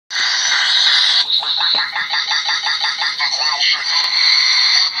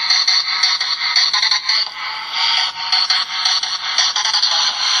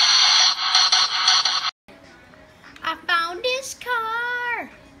I found this car.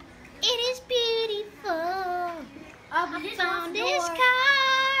 It is beautiful. I found this car.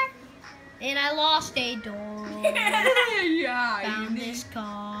 And I lost a door. Yeah, Found this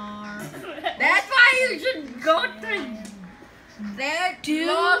car. that's why you should go to that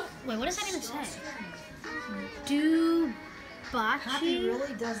Wait, what does that even say? Happy Dubachi?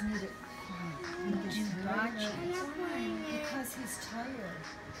 really does need it. Dubachi. Because he's tired.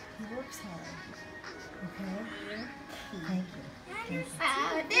 He works hard. Okay? Thank you.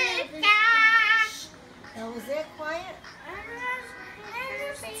 Found this car. Now, was that quiet?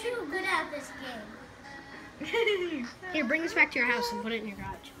 I'm too good at this game. Here, bring this back to your house and put it in your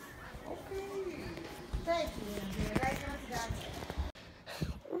garage. Thank you, Andrea. Right now,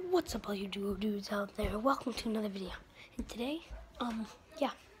 What's up, all you dudes out there? Welcome to another video. And today,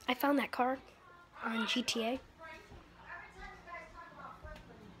 yeah, I found that car on GTA.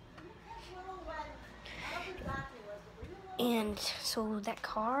 And so that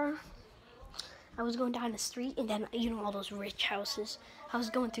car, I was going down the street, and then, you know, all those rich houses. I was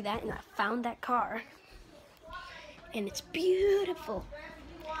going through that, and I found that car. And it's beautiful.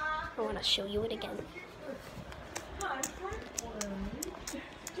 I want to show you it again.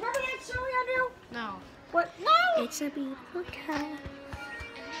 Remember that show, Andrew? No. What? No! It's a beautiful car.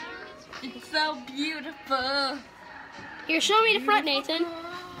 It's so beautiful. Here, show me the front, Nathan.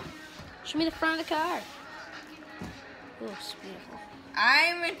 Show me the front of the car. Oh, it's beautiful.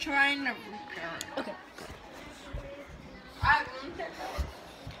 I'm trying to repair it. Okay.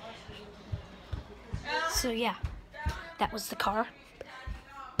 So yeah, that was the car.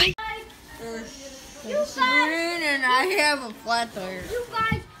 It's green and I have a flat tire. You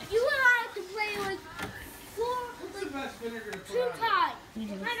guys, you and I have to play like 2 times.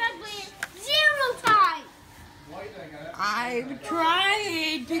 And I play 0 times. I'm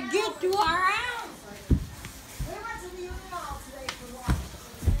trying to get to our house. We went to the Union Mall today for lunch.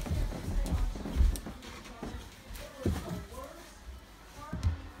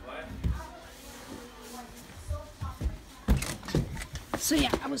 So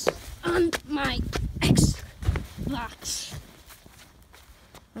yeah, I was on my Xbox.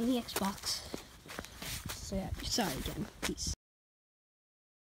 On the Xbox. So yeah, sorry again. Peace.